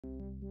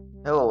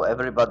Hello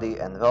everybody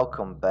and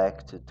welcome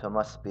back to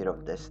Thomas Spear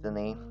of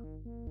Destiny.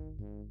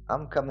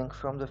 I'm coming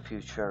from the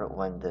future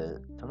when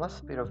the Thomas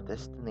Spear of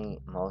Destiny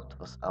mode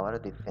was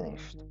already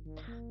finished,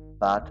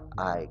 but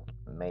I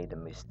made a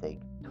mistake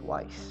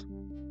twice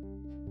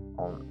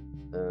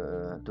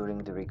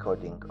during the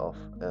recording of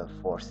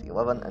Force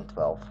 11 and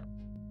 12.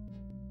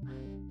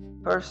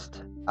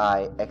 First,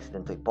 I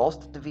accidentally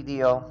paused the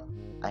video.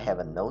 I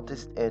haven't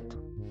noticed it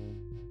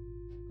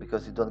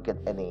because you don't get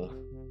any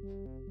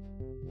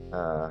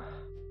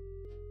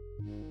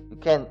you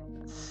can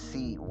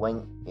see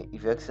when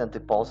if you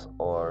accidentally pause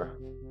or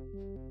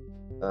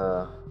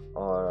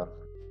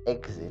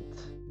exit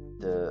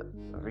the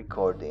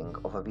recording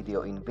of a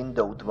video in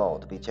windowed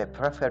mode, which I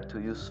prefer to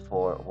use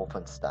for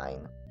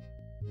Wolfenstein.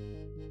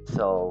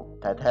 So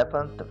that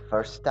happened the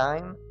first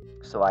time,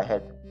 so I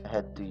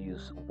had to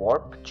use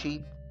warp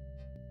cheat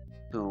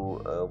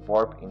to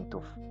warp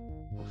into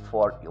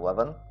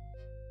 411,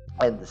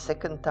 and the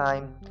second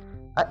time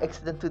I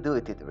accidentally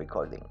deleted the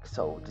recording.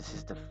 So this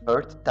is the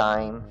third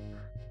time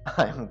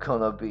I'm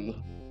gonna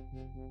be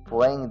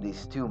playing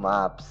these two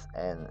maps,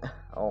 and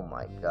oh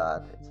my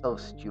god, it's so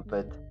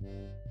stupid.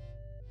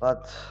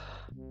 But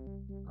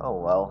oh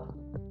well.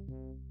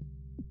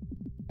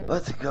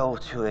 Let's go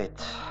to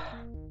it.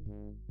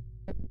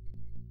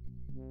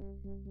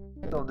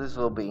 So this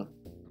will be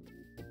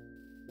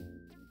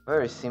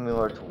very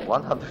similar to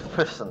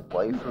 100%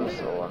 playthrough,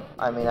 so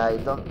I mean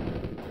it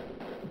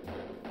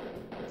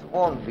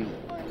won't be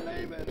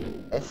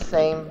as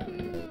same,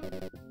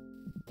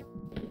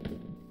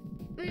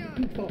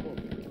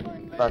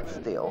 but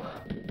still.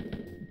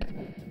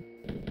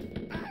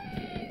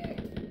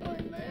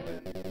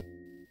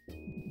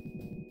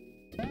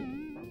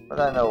 But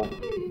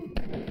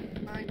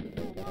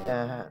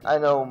I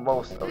know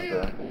most of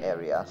the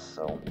areas,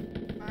 so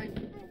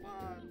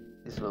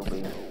this will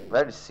be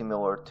very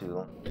similar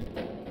to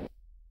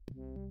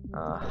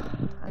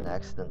and I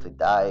accidentally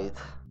died.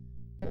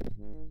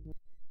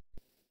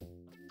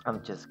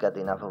 I'm just got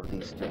enough of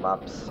these two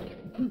maps.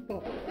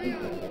 What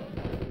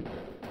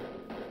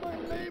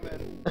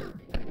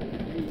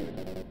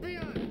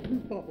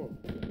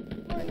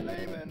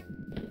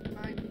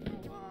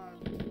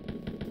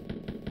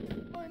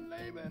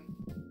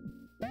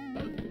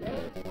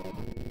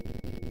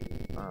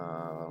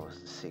was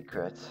the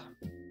secret?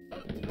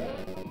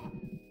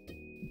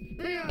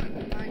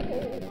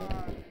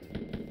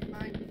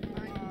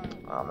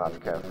 I'm not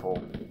careful.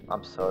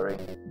 I'm sorry.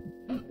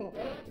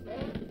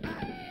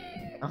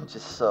 I'm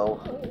just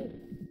so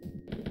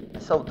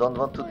don't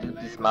want to do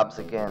these maps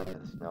again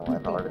because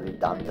I've already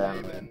done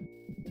them.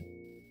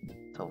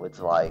 So it's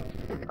like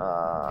but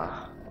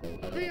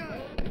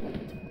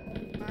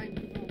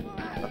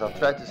I'll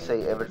try to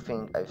say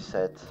everything I've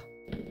said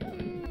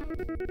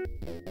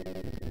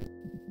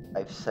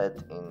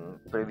in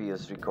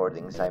previous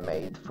recordings I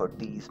made for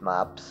these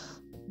maps.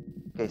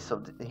 Okay,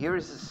 so here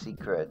is a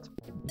secret.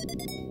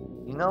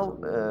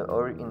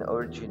 Or in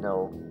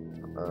original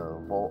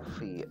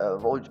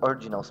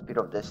original Spear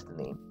of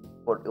Destiny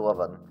for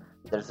 11,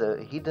 there's a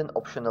hidden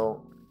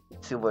optional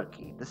silver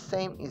key. The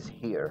same is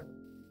here,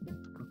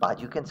 but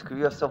you can screw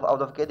yourself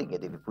out of getting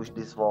it if you push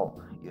this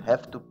wall. You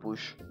have to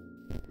push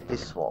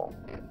this wall.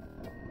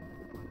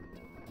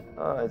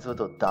 It's a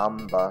little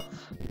dumb, but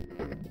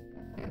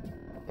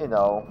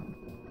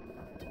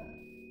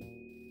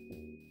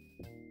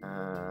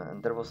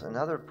and there was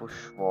another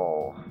push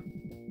wall.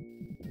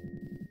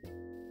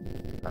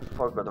 I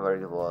forgot where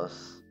it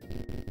was.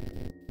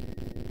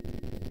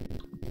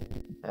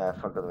 Yeah, I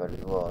forgot where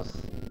it was.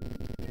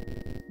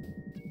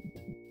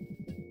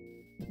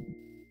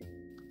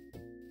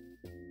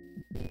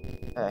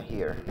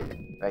 Here.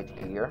 Right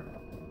here.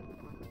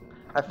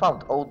 I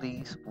found all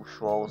these push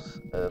walls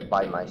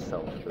by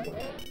myself during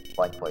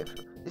blind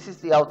playthrough. This is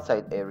the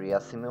outside area,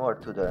 similar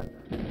to the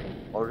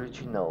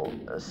original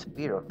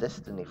Spear of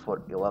Destiny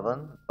for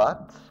 11,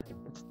 but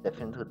it's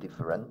definitely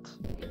different.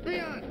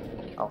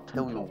 I'll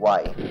tell you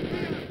why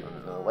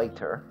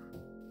later.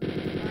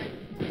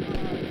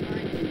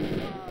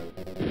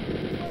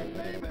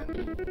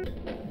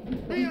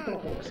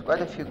 There's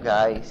quite a few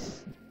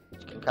guys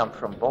which can come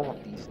from both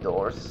of these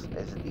doors,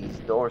 as these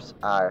doors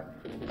are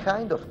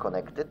kind of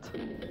connected.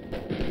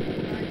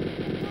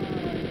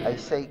 I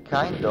say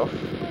kind of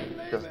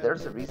because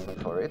there's a reason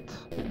for it.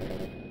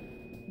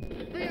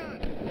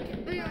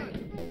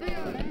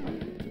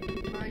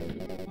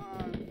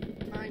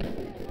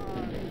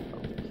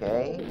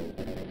 Okay,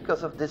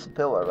 because of this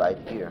pillar right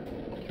here.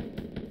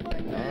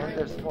 And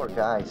there's more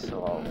guys,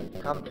 so I'll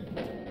come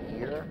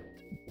here.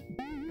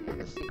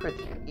 The secret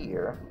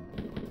here.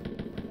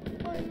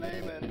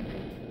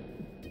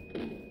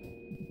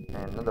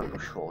 And another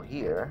push wall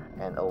here,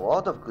 and a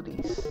lot of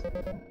goodies.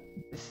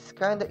 This is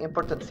kinda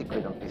important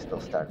secret on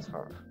pistol starts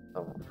from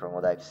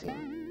what I've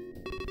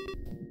seen.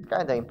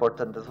 Kinda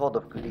important, there's a lot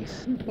of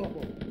goodies.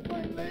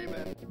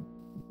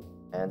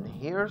 And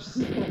here's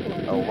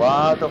a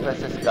lot of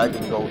SS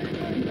Guardian Gold.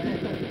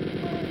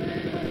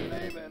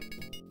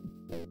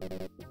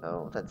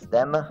 So that's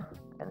them,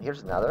 and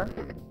here's another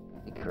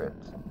secret.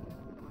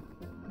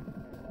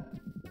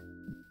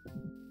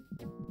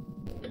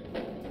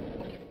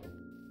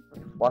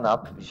 one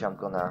up which I'm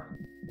gonna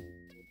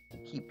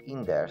keep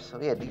in there.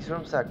 So yeah, these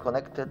rooms are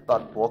connected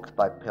but blocked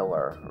by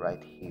pillar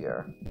right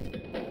here.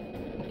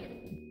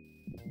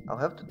 I'll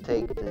have to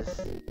take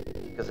this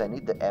because I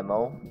need the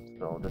ammo,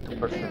 so the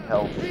 2%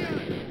 health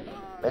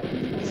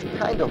is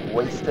kind of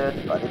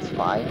wasted, but it's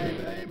fine.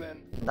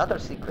 Another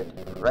secret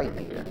right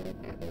here.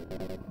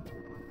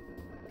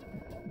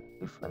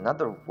 With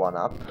another one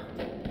up.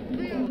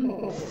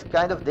 This is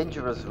kind of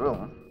dangerous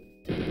room.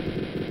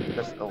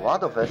 There's a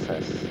lot of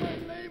SS.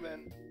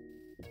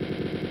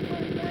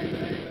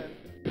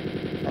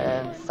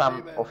 And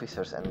some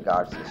officers and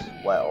guards as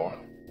well.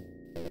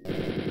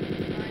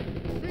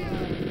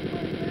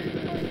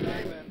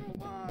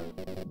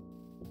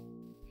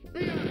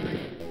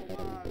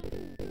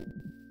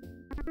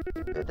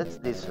 Okay, that's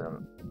this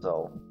room.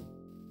 So,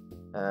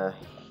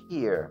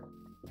 here,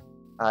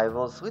 I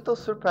was a little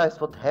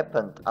surprised what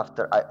happened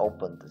after I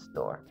opened this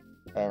door.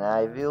 And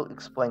I will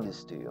explain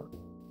this to you.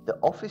 The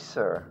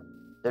officer,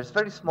 there's a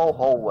very small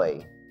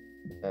hallway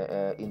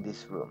in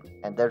this room,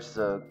 and there's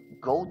a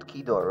gold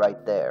key door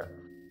right there.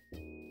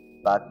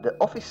 But the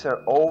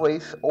officer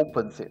always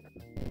opens it.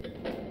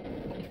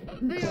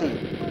 See,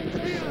 it's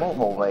a small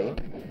hallway,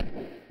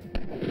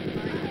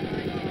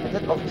 and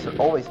that officer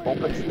always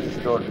opens this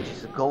door, which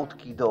is a gold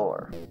key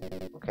door.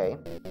 Okay?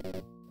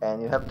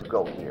 And you have to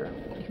go here.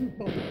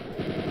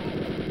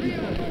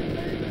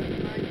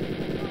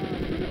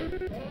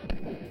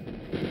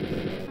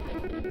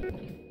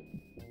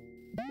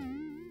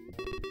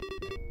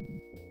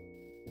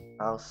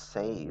 I'll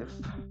save,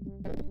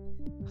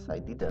 because I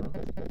didn't.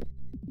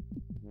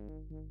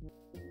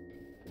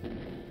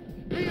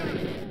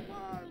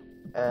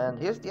 And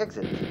here's the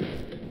exit.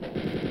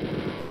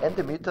 And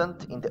the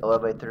mutant in the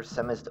elevator,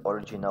 same as the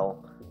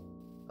original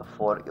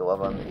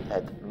 411, it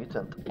had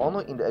mutant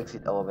only in the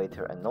exit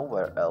elevator and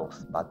nowhere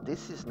else, but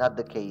this is not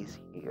the case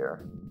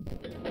here.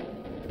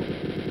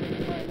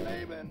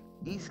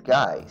 These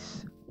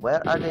guys,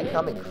 where are they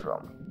coming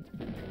from?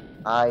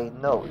 I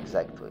know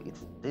exactly,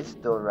 it's this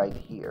door right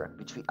here,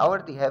 which we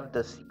already have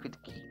the secret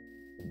key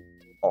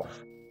of.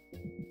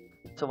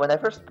 So when I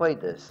first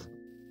played this,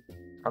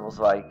 I was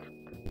like,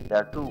 there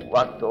are 2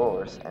 locked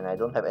doors and I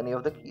don't have any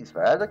of the keys.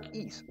 Where are the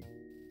keys?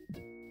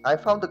 I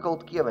found the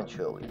gold key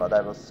eventually, but I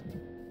was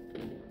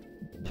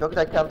shocked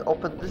I can't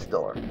open this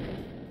door.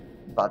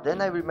 But then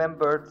I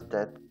remembered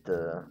that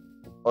the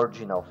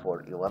original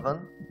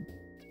 411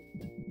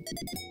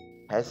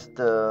 has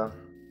the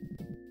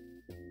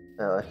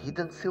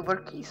hidden silver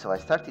key, so I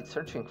started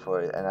searching for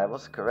it and I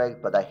was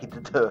correct, but I hit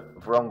the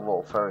wrong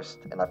wall first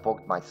and I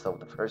poked myself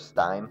the first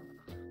time.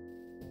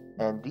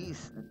 And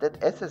that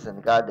SS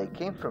and guard, they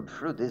came from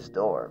through this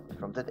door,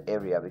 from that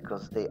area,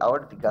 because they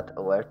already got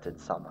alerted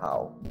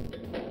somehow.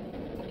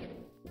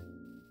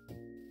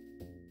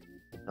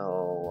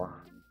 So,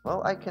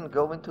 well, I can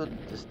go into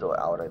this door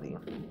already.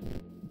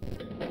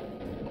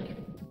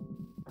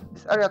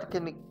 This area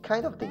can be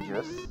kind of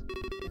dangerous,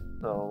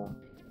 so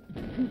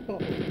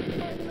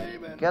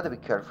gotta be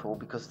careful,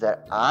 because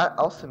there are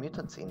also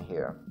mutants in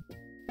here.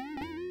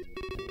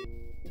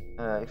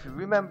 If you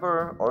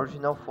remember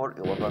original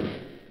 411,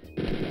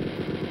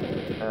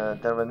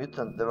 there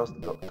was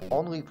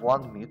only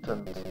one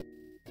mutant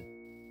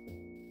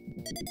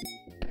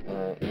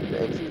in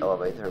the exit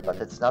elevator, but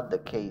that's not the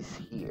case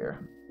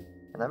here.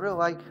 And I really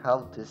like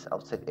how this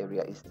outside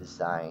area is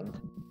designed.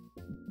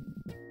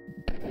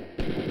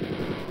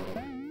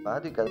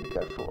 But you gotta be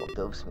careful of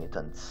those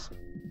mutants.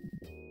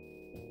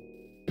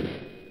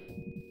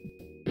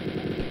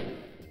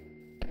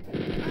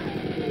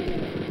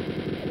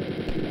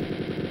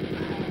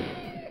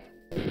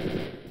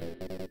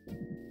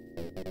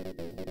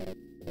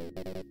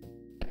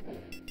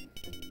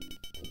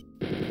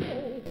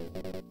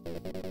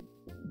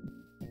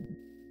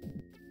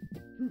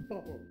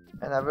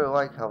 And I really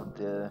like how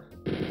the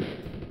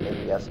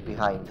areas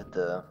behind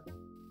the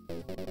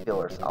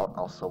pillars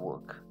also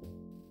look.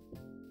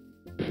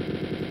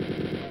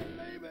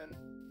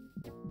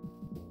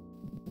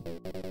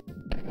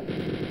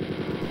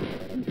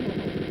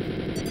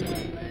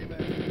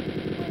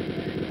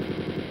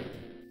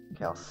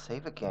 Okay, I'll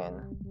save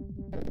again.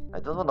 I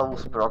don't want to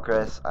lose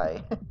progress.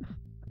 I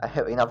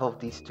have enough of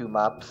these 2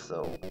 maps,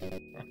 so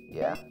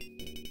yeah.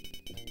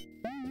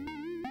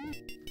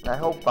 And I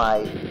hope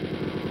my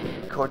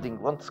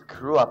recording won't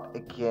screw up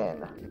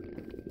again,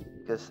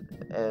 because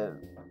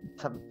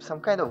some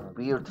kind of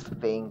weird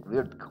thing,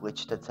 weird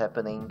glitch that's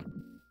happening,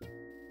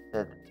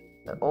 that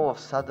all of a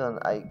sudden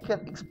I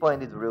can't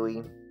explain it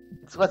really.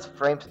 It's less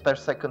frames per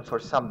second for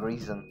some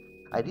reason.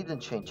 I didn't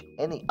change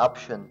any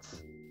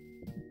options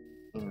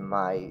in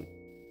my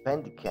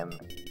Bandicam.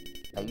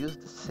 I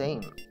used the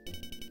same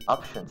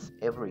options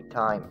every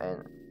time,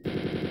 and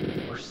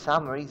for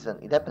some reason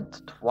it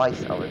happened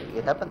twice already.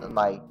 It happened on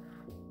my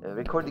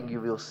recording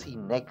you will see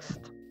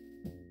next,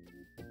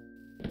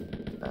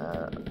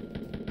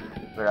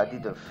 where I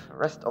did the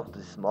rest of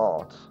this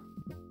mod,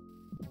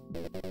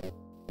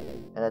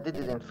 and I did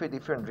it in 3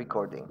 different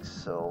recordings,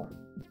 so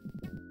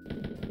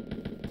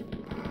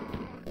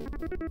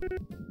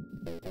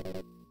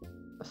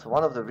wants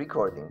one of the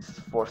recordings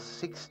for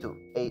 16 to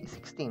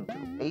 18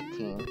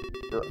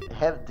 to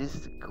have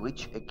this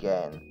glitch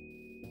again.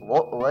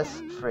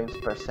 Less frames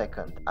per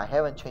second. I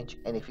haven't changed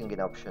anything in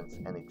options,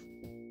 and it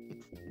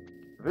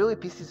really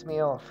pisses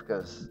me off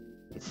because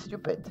it's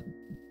stupid.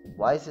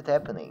 Why is it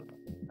happening?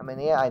 I mean,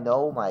 yeah, I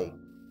know my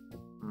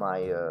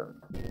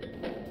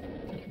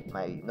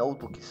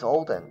notebook is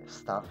old and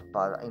stuff,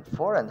 but in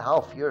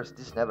 4.5 years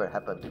this never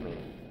happened to me,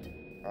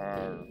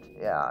 and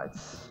yeah,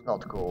 it's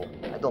not cool.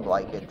 I don't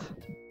like it.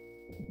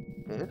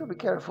 Okay, you have to be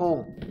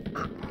careful.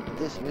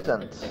 This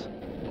mutant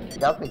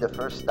got me the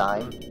first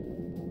time.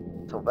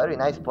 So very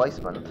nice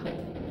placement.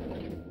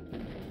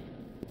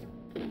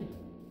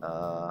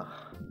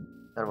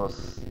 There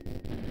was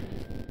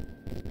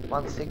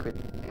one secret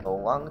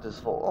along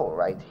this wall. Oh,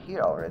 right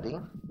here already.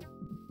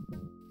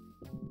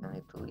 And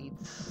it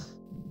leads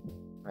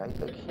right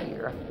back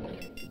here.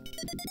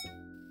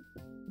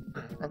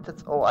 And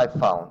that's all I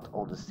found,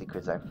 all the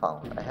secrets I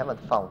found. I haven't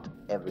found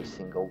every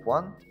single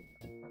one.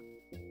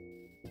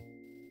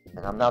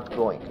 And I'm not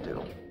going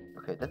to.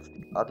 Okay, that's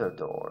the other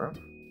door.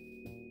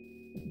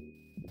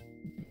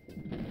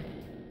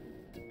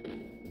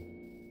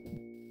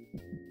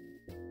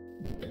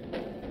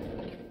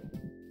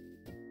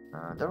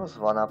 There was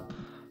one up,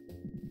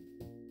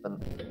 a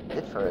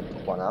different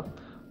one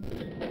up,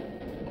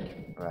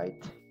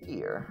 right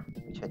here,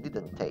 which I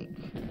didn't take.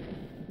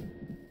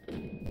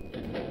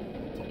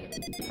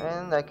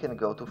 And I can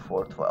go to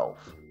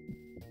 412.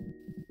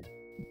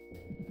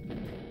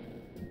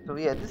 So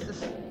yeah, this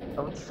is,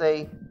 I would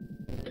say,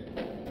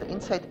 the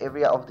inside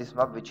area of this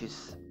map, which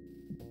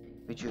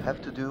you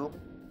have to do,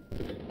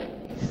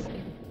 is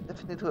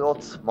definitely a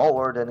lot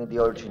smaller than in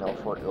the original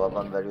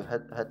 411, where you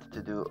had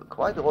to do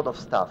quite a lot of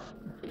stuff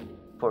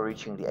for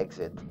reaching the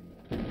exit.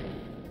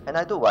 And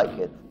I do like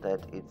it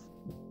that it's,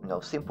 you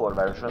know, simpler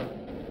version,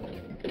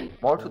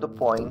 more to the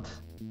point,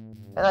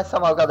 and I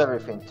somehow got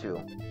everything too.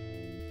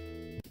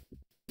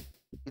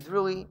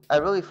 I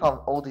really found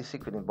all these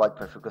secrets in White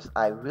Perfect because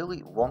I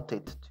really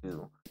wanted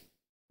to,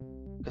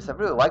 because I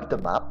really liked the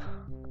map,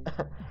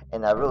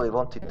 and I really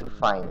wanted to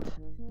find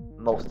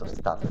most of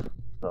stuff.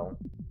 So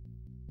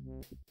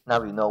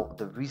now you know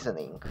the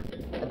reasoning,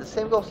 and the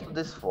same goes to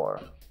this floor,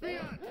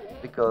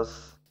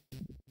 because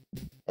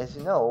as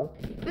you know,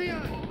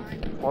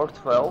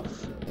 412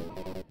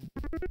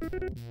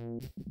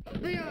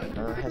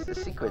 has the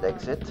secret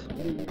exit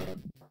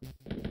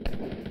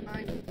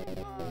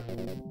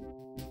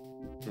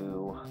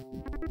to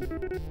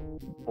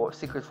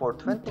secret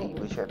 420,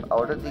 which I've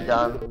already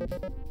done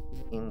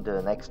in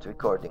the next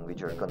recording,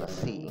 which you're gonna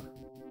see.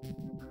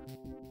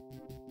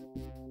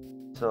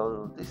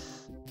 So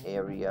this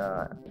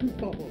area,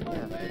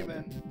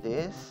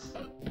 this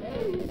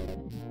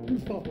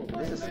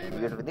is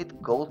weird. We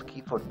need gold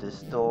key for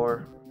this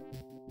door,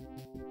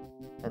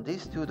 and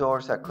these two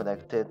doors are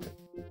connected.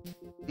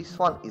 This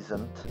one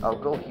isn't. I'll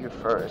go here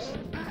first.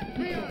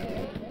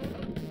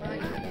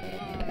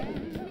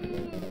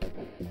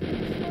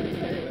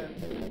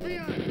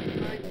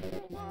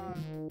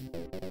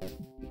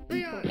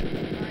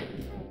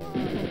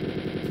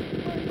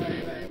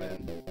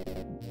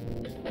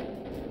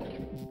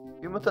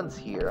 Mutants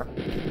here.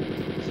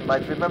 So you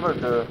might remember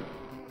the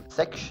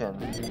section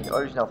in the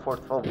original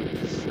 412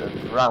 with this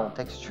brown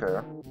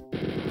texture.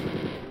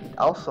 It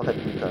also had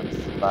mutants,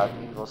 but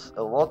it was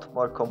a lot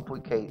more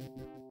complicated.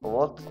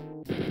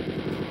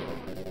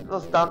 It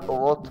was done a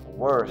lot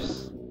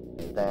worse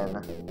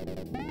than.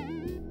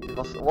 It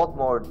was a lot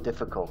more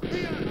difficult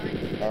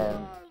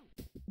and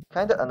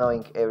kind of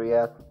annoying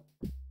area,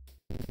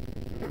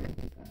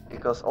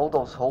 because all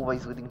those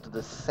hallways leading to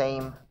the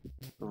same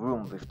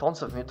room with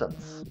tons of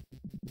mutants.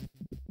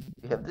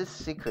 We have this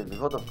secret with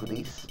a lot of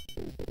goodies.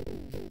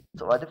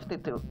 So I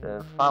definitely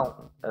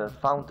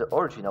found the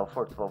original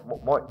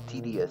 412 more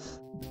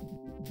tedious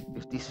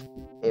with this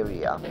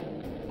area.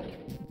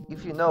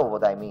 If you know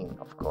what I mean,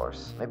 of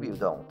course. Maybe you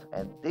don't.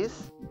 And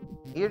this,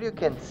 here you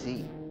can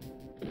see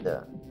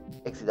the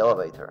exit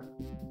elevator.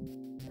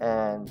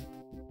 And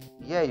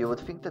yeah, you would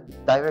think the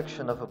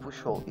direction of a push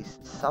hole is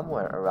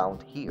somewhere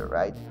around here,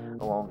 right?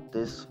 Along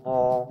this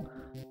wall,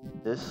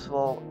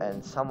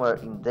 and somewhere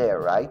in there,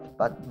 right?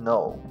 But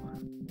no.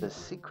 The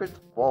secret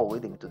wall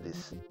leading to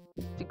this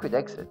secret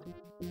exit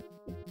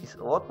is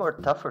a lot more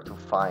tougher to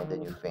find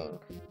than you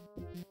think.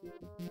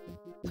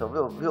 So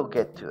we'll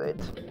get to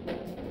it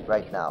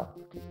right now.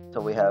 So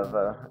we have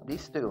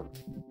these two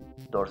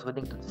doors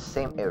leading to the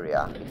same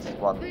area. It's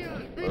one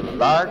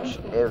large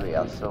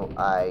area, so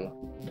I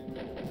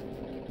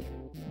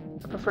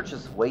prefer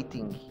just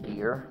waiting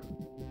here.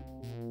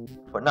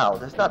 For now,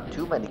 there's not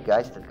too many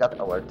guys that got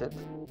alerted,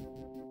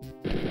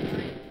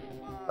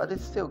 but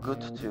it's still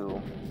good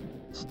to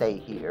stay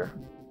here.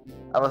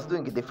 I was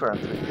doing it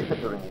differently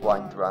during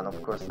Blind Run.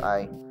 Of course,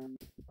 I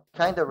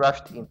kinda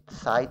rushed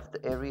inside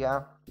the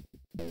area,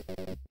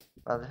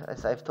 but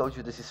as I've told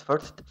you, this is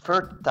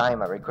third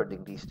time I'm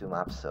recording these two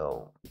maps,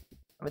 so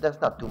I mean,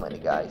 there's not too many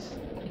guys.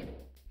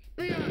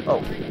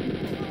 Oh,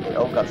 they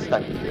all got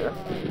stuck here,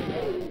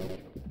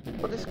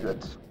 but it's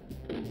good.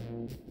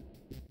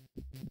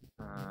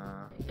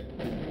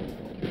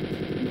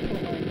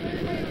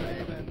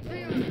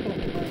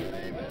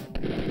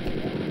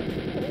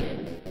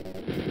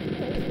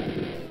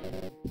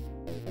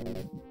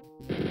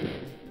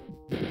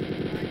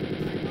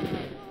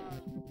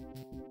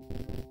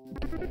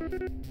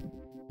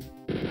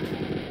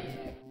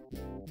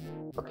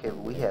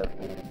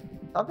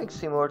 Something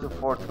similar to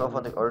 412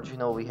 on the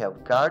original, we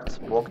have guards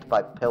blocked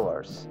by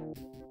pillars,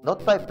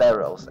 not by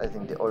barrels as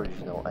in the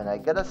original, and I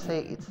gotta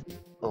say it's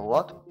a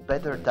lot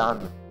better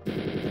done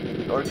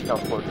in the original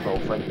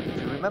 412. And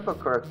if you remember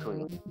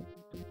correctly,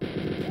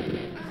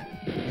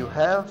 you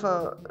have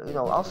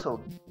also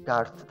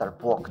guards that are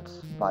blocked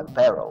by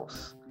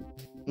barrels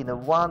in a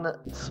one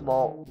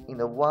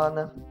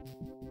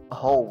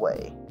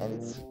hallway,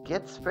 and it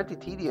gets pretty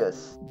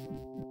tedious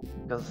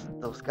because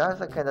those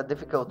guards are kind of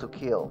difficult to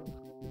kill.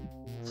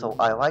 So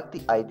I like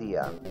the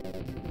idea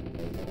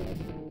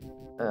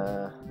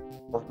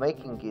of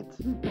making it,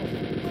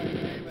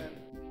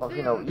 of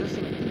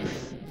using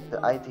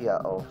the idea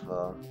of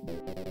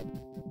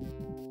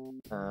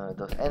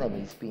those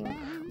enemies being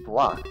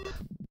blocked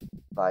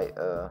by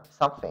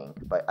something,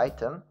 by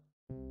item,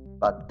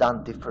 but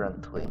done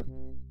differently.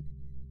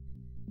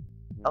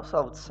 Also,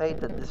 I would say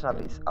that this map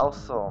is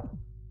also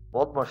a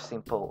lot more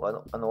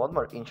simple and a lot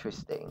more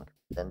interesting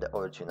than the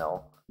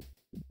original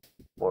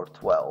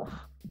 412.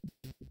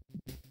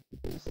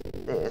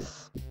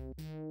 This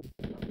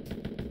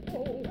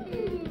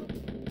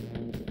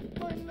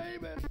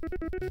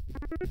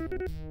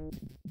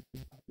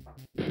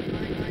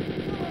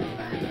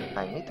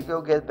I need to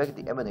go get back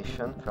the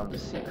ammunition from the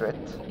secret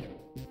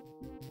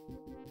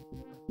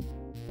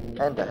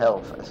and the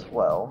health as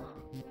well.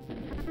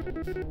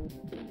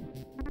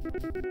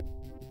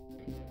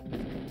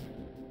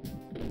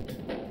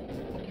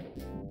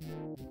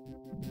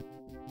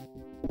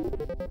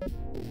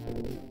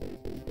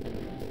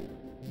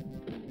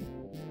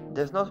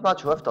 There's not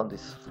much left on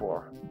this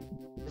floor.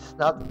 It's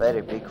not a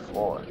very big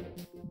floor.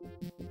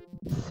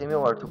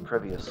 Similar to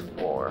previous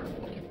floor.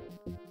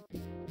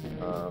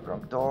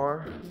 Wrong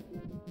door.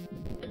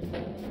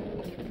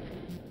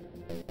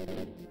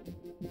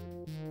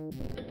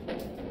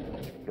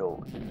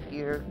 Go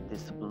here,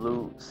 this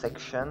blue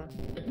section.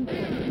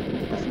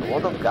 There's a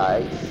lot of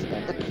guys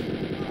and the key.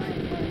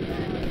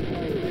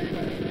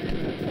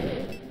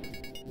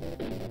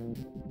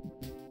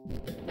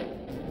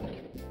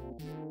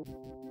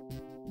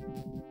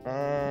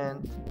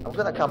 And I'm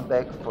gonna come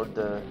back for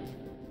the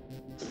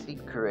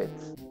secret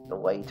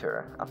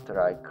later,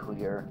 after I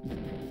clear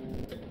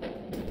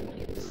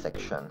this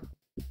section.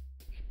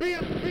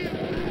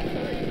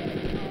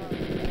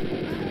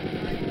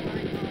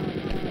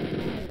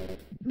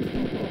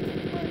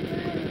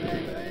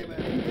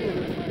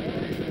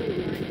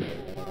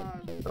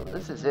 So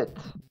this is it.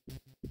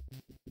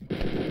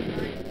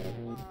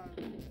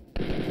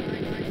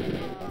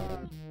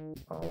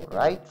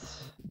 Alright.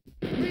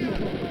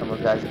 Some of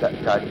the guys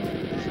guarding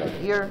this right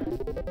here.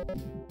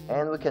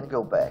 And we can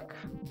go back.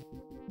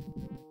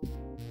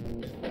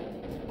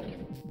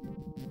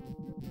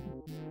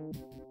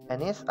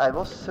 And yes, I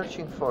was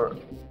searching for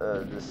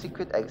the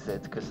secret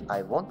exit because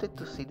I wanted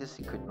to see the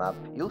secret map.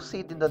 You'll see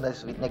it in the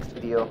next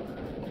video.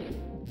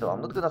 So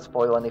I'm not gonna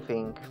spoil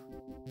anything.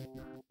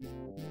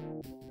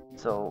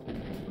 So,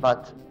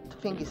 but the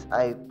thing is,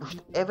 I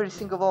pushed every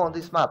single wall on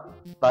this map,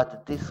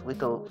 but this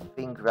little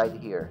thing right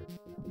here.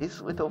 This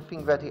little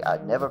thing right here I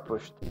never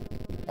pushed.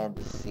 And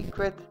the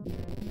secret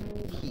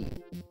key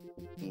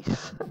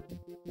is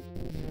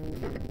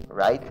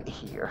right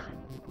here.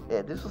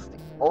 Yeah, this was the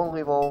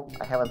only wall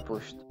I haven't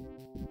pushed.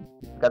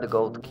 Got the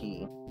gold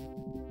key.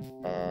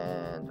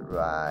 And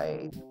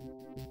right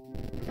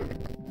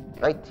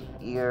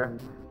here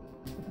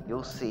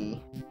you'll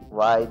see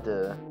why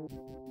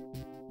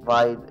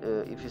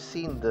if you've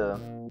seen the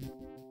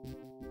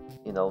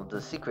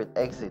the secret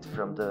exit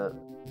from the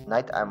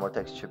knight armor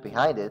texture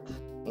behind it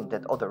in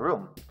that other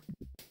room,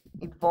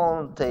 it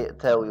won't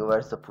tell you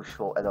where's the push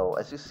wall at all,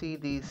 as you see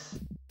these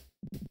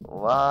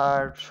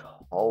large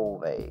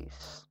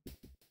hallways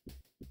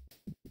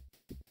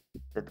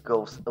that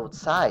goes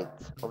outside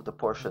of the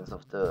portions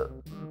of the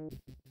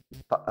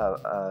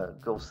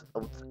goes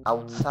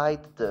outside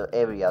the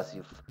areas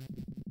you've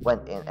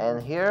went in.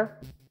 And here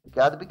you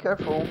gotta be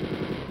careful.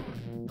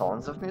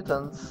 Tons of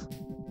mutants.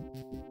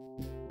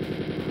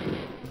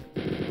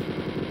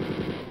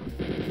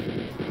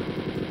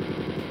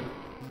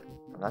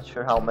 I'm not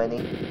sure how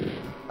many,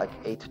 like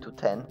 8 to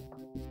 10.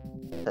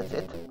 That's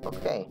it?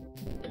 Okay.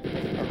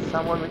 And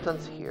some more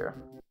mutants here.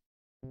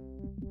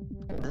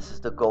 This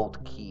is the gold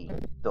key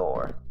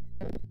door,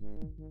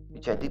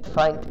 which I did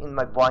find in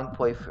my blind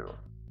playthrough,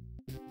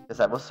 because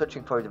I was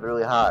searching for it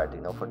really hard,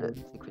 for the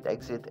secret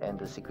exit and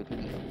the secret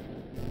key.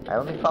 I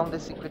only found the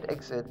secret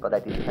exit, but I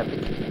didn't have the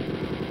key.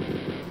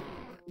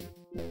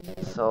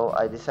 So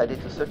I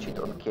decided to search it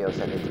on Chaos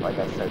Edit, like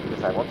I said,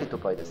 because I wanted to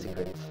play the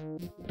secret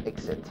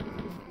exit.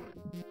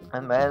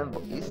 And man,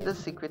 is the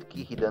secret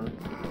key hidden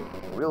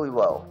really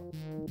well.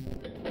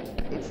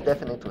 It's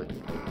definitely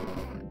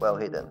well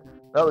hidden.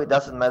 Well, it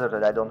doesn't matter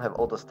that I don't have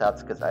all the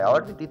stats, because I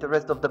already did the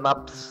rest of the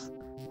maps.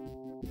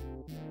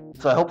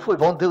 So I hopefully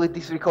won't delete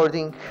this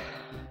recording.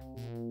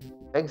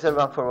 Thanks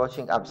everyone for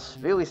watching. I'm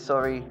really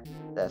sorry.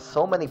 There's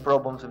so many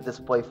problems with this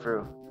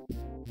playthrough.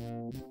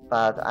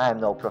 But I am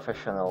no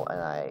professional,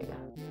 and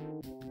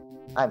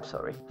I'm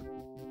sorry.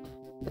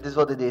 It is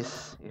what it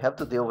is. You have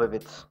to deal with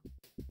it.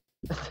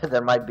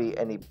 there might be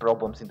any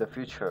problems in the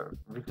future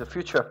with the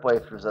future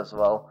playthroughs as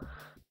well.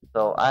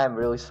 So I am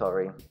really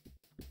sorry.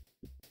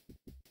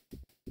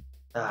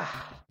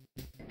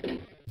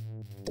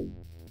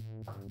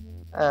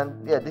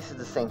 And yeah, this is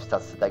the same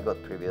stats that I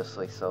got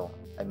previously, so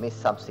I missed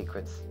some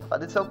secrets.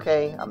 But it's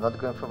okay, I'm not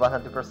going for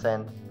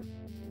 100%.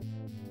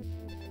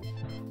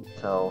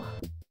 So,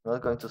 I'm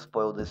not going to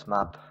spoil this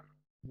map.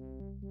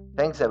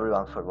 Thanks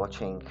everyone for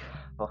watching.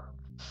 Oh.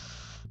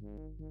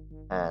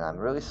 And I'm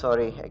really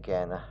sorry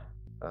again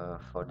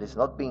for this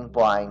not being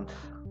blind.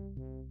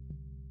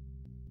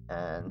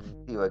 And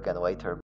see you again later.